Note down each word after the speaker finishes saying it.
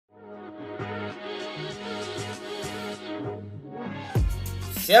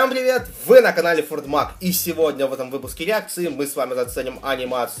Всем привет! Вы на канале FORDMAC, и сегодня в этом выпуске реакции мы с вами заценим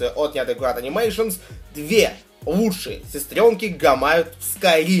анимацию от QUWI Animations «Две лучшие сестрёнки Гамают в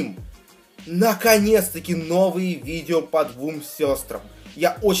Skyrim». Наконец-таки новые видео по двум сестрам.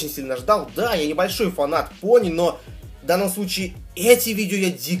 Я очень сильно ждал, да, я небольшой фанат пони, но в данном случае эти видео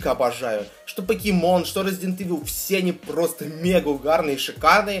я дико обожаю. Что Покемон, что Resident Evil, все они просто мега угарные и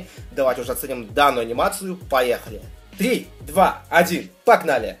шикарные. Давайте уже оценим данную анимацию, поехали! 3, 2, 1,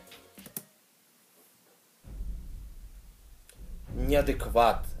 погнали!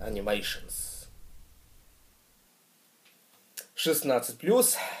 Неадекват Animations.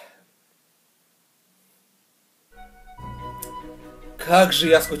 16+. Как же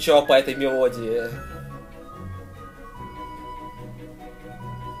я скучал по этой мелодии.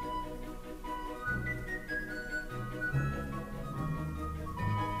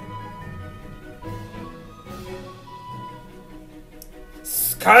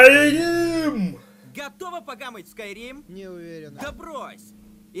 Skyrim! Готова погамать в Skyrim? Не уверена. Да брось!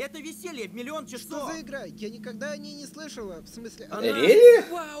 Это веселье в миллион часов! Что за игра? Я никогда о ней не слышала. В смысле, она... Really?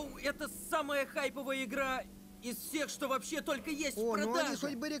 Вау, это самая хайповая игра из всех, что вообще только есть в О, ну продаже! они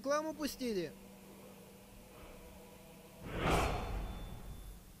хоть бы рекламу пустили.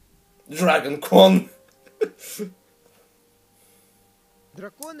 DragonCon.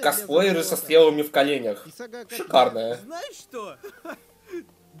 Драконы Косплееры со стрелами в коленях. И сага как... Шикарная. Знаешь что?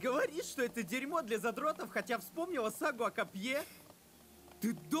 Говоришь, что это дерьмо для задротов, хотя вспомнила сагу о копье?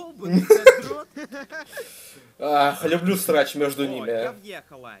 Ты долбанный задрот! Ах, люблю срач между О, ними. я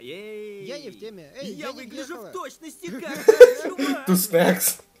въехала. Эй. Я не в теме. Эй, Я я не выгляжу въехала. в точности как ты, чувак! Two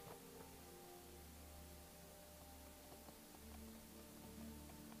snacks.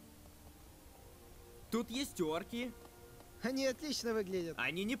 Тут есть орки. Они отлично выглядят.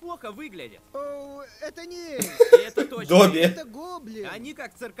 Они неплохо выглядят. О, это не... И это точно. Добби. Это гоблин. Они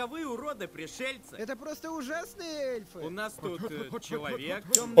как цирковые уроды-пришельцы. Это просто ужасные эльфы. У нас тут человек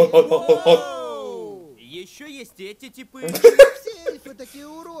О, темный. Оу! Еще есть эти типы. Все эльфы такие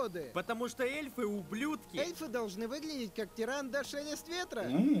уроды. Потому что эльфы ублюдки. Эльфы должны выглядеть как тиран до шелест ветра.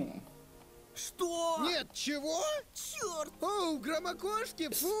 Что? Нет, чего? Черт! Оу, громокошки,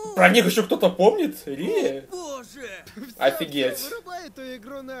 фу! Про них еще кто-то помнит? Ри? Боже! Офигеть. Всё, вырубай эту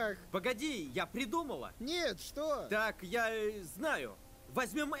игру нах. Погоди, я придумала. Нет, что? Так, я знаю.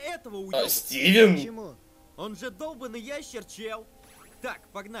 Возьмем этого уёбу. Стивен? Почему? Он же долбанный ящер-чел. Так,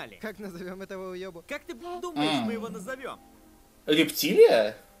 погнали. Как назовем этого уебу? Как ты думаешь, мы его назовем?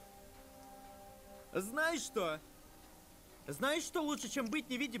 Рептилия? Знаешь что? Знаешь, что лучше, чем быть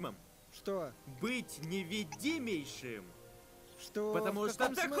невидимым? Что? Быть невидимейшим. Что? Потому В что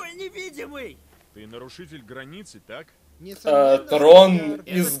каком такой невидимый. Ты нарушитель границы, так? Несомненно, Трон Сэр.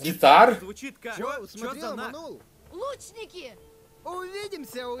 из гитар? Звучит как... Чё, Чё смотри, за на... обманул? Лучники!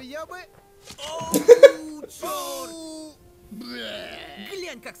 Увидимся, уебы! Оу, чёрт!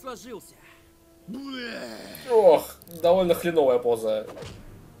 Глянь, как сложился. Ох, довольно хреновая поза.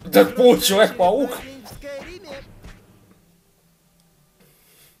 Дэдпул, Человек-паук. День в Скайриме.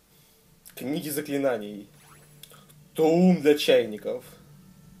 Книги заклинаний. Тум для чайников.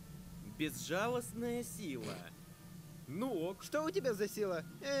 Безжалостная сила. Ну ок. Что у тебя за сила?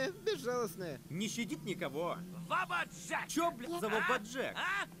 Безжалостная. Не щадит никого. Вабаджак! Чё, блядь, за вабаджек?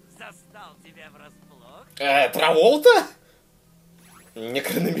 А? Застал тебя врасплох? Траволта?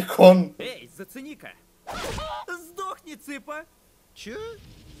 Некрономикон. Эй, зацени-ка. Сдохни, цыпа. Чё?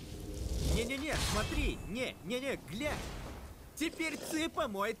 Не-не-не, смотри. Не-не-не, глянь. Теперь цыпа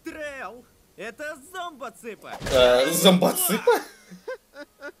мой трейл. Это зомбо-цыпа. Зомбоципа?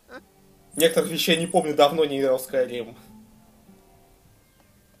 Некоторых вещей не помню, давно не играл в Skyrim.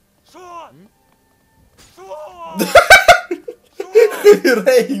 Шо? Шо?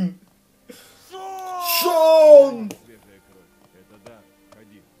 Рейн! Шон! Свежая кровь. Это да.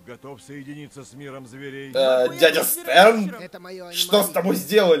 Ходи. Готов соединиться с миром зверей. Дядя Стерн? Это мое Что с тобой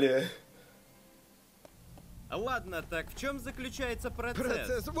сделали? Ладно, так в чем заключается процесс?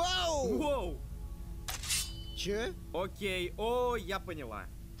 Процесс. Вау! Воу. Чё? Окей, о, я поняла.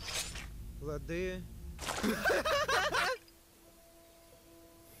 Лады.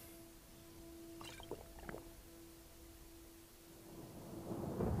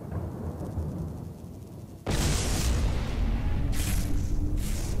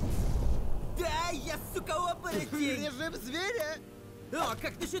 Да, я, сука, оборотень! Режим зверя? О,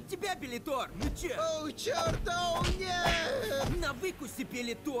 как насчет тебя, Белитор? Ну чё? Оу, черт, оу, нет! На выкусе,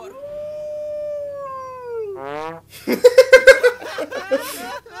 Белитор!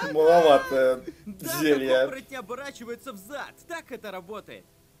 Маловато Да, зелья. так оборотни оборачиваются взад. Так это работает.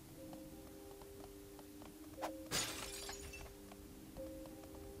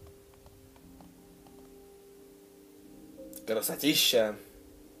 Красотища.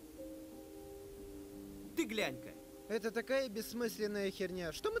 Ты глянь-ка. Это такая бессмысленная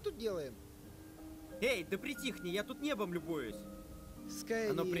херня. Что мы тут делаем? Эй, да притихни, я тут небом любуюсь.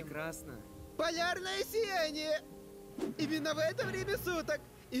 Skyrim. Оно прекрасно. Полярное сияние! Именно в это время суток,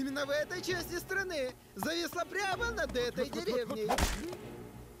 именно в этой части страны, зависла прямо над этой деревней.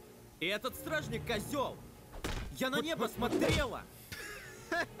 И этот стражник козел. Я на небо смотрела.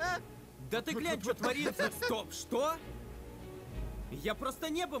 Да ты глянь, что творится. Стоп, что? Я просто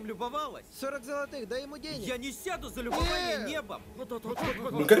небом любовалась. 40 золотых, дай ему денег. Я не сяду за любование небом.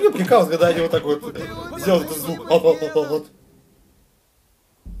 Ну как мне прикалывалось, когда они вот так вот сделают этот звук.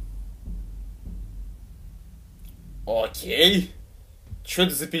 Окей. Что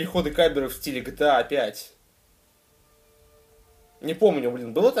это за переходы камеры в стиле GTA опять? Не помню,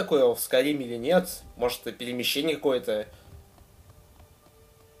 блин, было такое в Skyrim или нет? Может, это перемещение какое-то?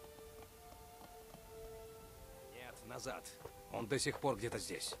 Нет, назад. Он до сих пор где-то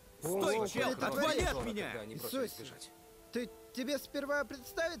здесь. Стой, О, чел, это отвали творится? от меня. Когда они Иисусе. бросились бежать. Тебе сперва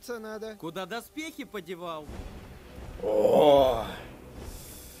представиться надо. Куда доспехи подевал? О,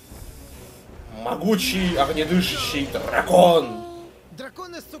 могучий огнедышащий дракон.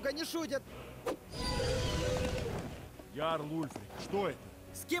 Драконы, сука, не шутят. Ярл Ульфрик, что это?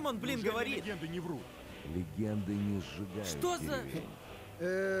 С кем он, блин, Неужели говорит? легенды не врут? Легенды не сжигают. Что за...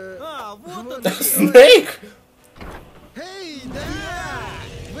 деревень. А, вот он. Снейк? Эй, да!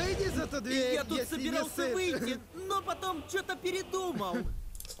 Выйди за ту дверь, Я тут если не собирался сыт. выйти, но потом что-то передумал.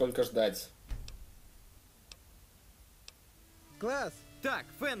 Сколько ждать? Класс! Так,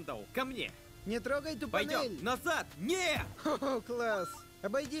 Фэндал, ко мне. Не трогай ту Пойдем. панель! Назад. Нет. О, класс!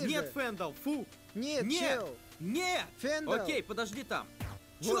 Обойди Нет, же! Фэндал, фу. Нет, Нет. чел! Нет. Фэндал! Окей, подожди там.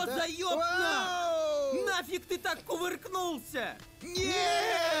 Вот Чё да- за ёпна? Вау! Нафиг ты так кувыркнулся? Нет.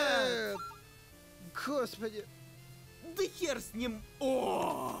 Нет! Господи! Да хер с ним.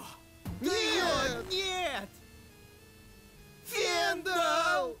 О! Нет! Нет!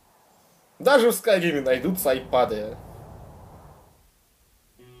 Фэндал! Даже в Skyrim найдутся айпады.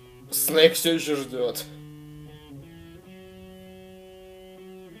 Снейк все еще ждет.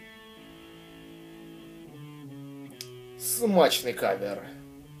 Смачный кавер.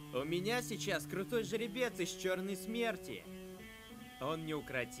 У меня сейчас крутой жеребец из Черной Смерти. Он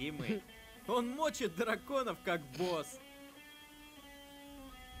неукротимый. Он мочит драконов как босс.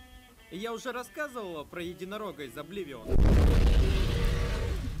 Я уже рассказывала про единорога из Обливиона.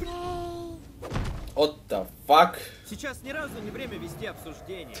 What the fuck? Сейчас ни разу не время вести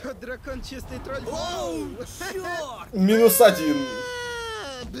обсуждение. Тот дракон чистый тролль. Оу, черт! -1.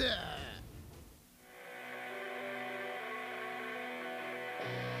 Бля.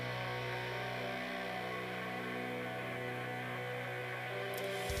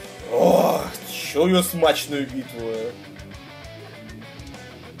 О, чую смачную битву.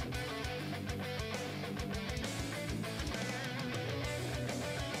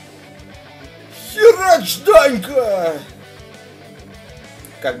 Херач, Данька!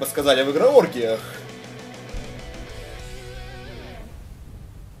 Как бы сказали в игрооргиях.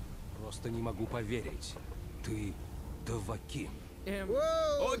 Просто не могу поверить. Ты Двакин.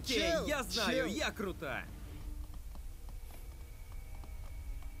 Воу, Окей, чел, я знаю, чел. я крута.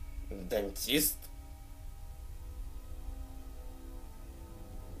 Дантист?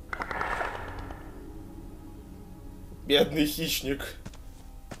 Бедный хищник.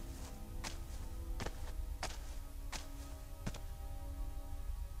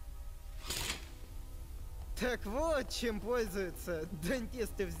 Так вот, чем пользуются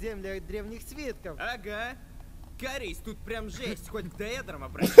дантисты в землях древних свитков. Ага. Карис, тут прям жесть, хоть к доэдрам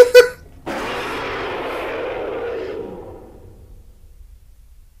обращайся.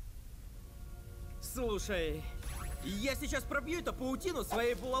 Слушай, я сейчас пробью эту паутину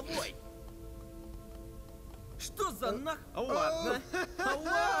своей булавой. Что за нах... Ладно.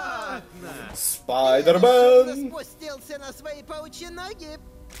 Ладно. Спайдермен! Спустился на свои паучьи ноги.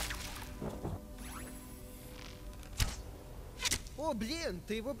 О, блин,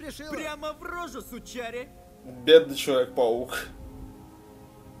 ты его пришил. Прямо в рожу, сучари. Бедный Человек-паук.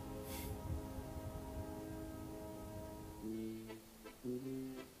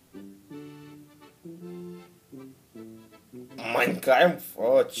 Майнкамп?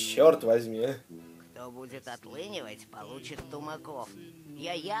 О, черт возьми. Кто будет отлынивать, получит тумаков.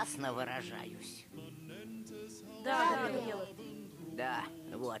 Я ясно выражаюсь. Да, надоело. Да,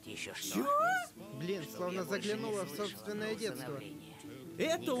 вот еще что. Блин, словно заглянула в собственное детство.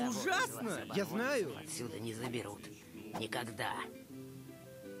 Это ужасно. Я знаю. Отсюда не заберут. Никогда.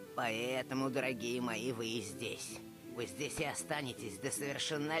 Поэтому, дорогие мои, вы и здесь. Вы здесь и останетесь до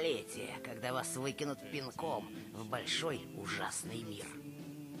совершеннолетия, когда вас выкинут пинком в большой ужасный мир.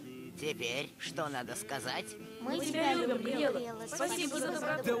 Теперь что надо сказать? Мы тебя любим, Грела. Спасибо за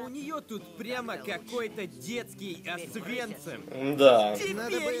доброту. Да у нее тут прямо какой-то детский освенцим. Да.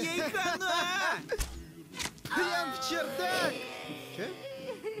 Надо Теперь бы- ей хана! Прям в чердак! Че?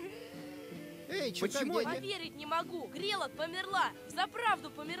 Эй, чё, как Почему? дядя? Поверить не могу. Грелот померла. Взаправду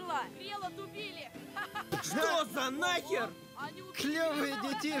померла. Грелот убили. Что за нахер? Они убили Клевые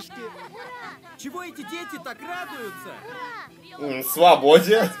Грелот. детишки! Чего эти дети так радуются?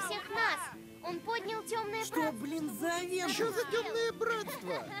 Свободе. Всех нас! Он поднял темное Что, блин, за вен? Что за темное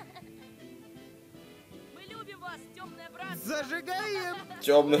братство? Мы любим вас, темное братство. Зажигаем!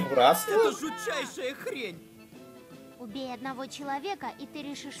 Темное братство. Это жутчайшая хрень. Убей одного человека, и ты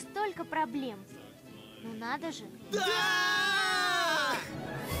решишь столько проблем. Ну надо же. Да!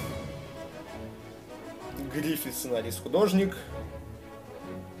 Гриффит, сценарист, художник.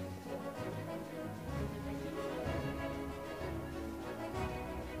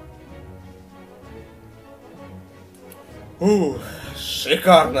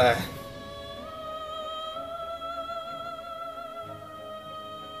 Шикарно.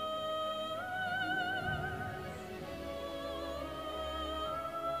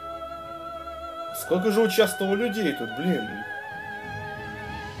 Сколько же участвовало людей тут, блин.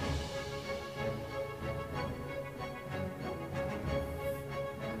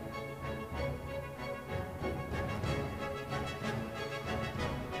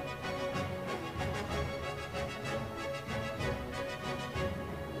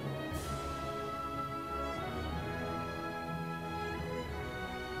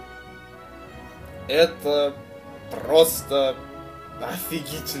 Это просто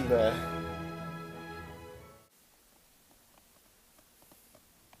офигительно.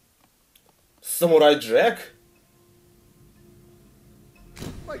 Самурай Джек?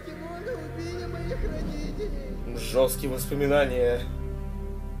 Покемоны убили моих родителей! Жесткие воспоминания.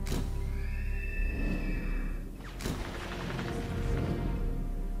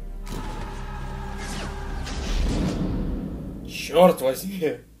 Черт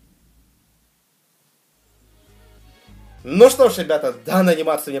возьми. Ну что ж, ребята, данная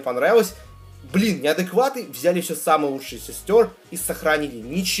анимация мне понравилась. Блин, неадекваты взяли все самые лучшие сестер и сохранили.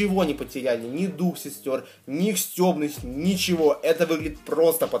 Ничего не потеряли, ни дух сестер, ни их стебность, ничего. Это выглядит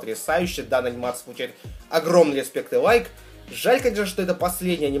просто потрясающе. Данная анимация получает огромный респект и лайк. Жаль, конечно, что это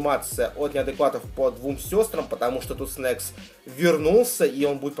последняя анимация от неадекватов по двум сестрам, потому что тут Снекс вернулся, и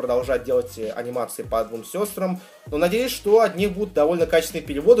он будет продолжать делать анимации по двум сестрам. Но надеюсь, что от них будут довольно качественные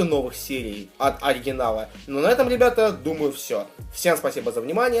переводы новых серий от оригинала. Но на этом, ребята, думаю, все. Всем спасибо за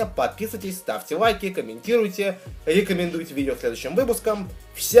внимание, подписывайтесь, ставьте лайки, комментируйте, рекомендуйте видео к следующим выпускам.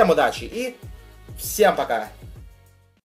 Всем удачи и всем пока!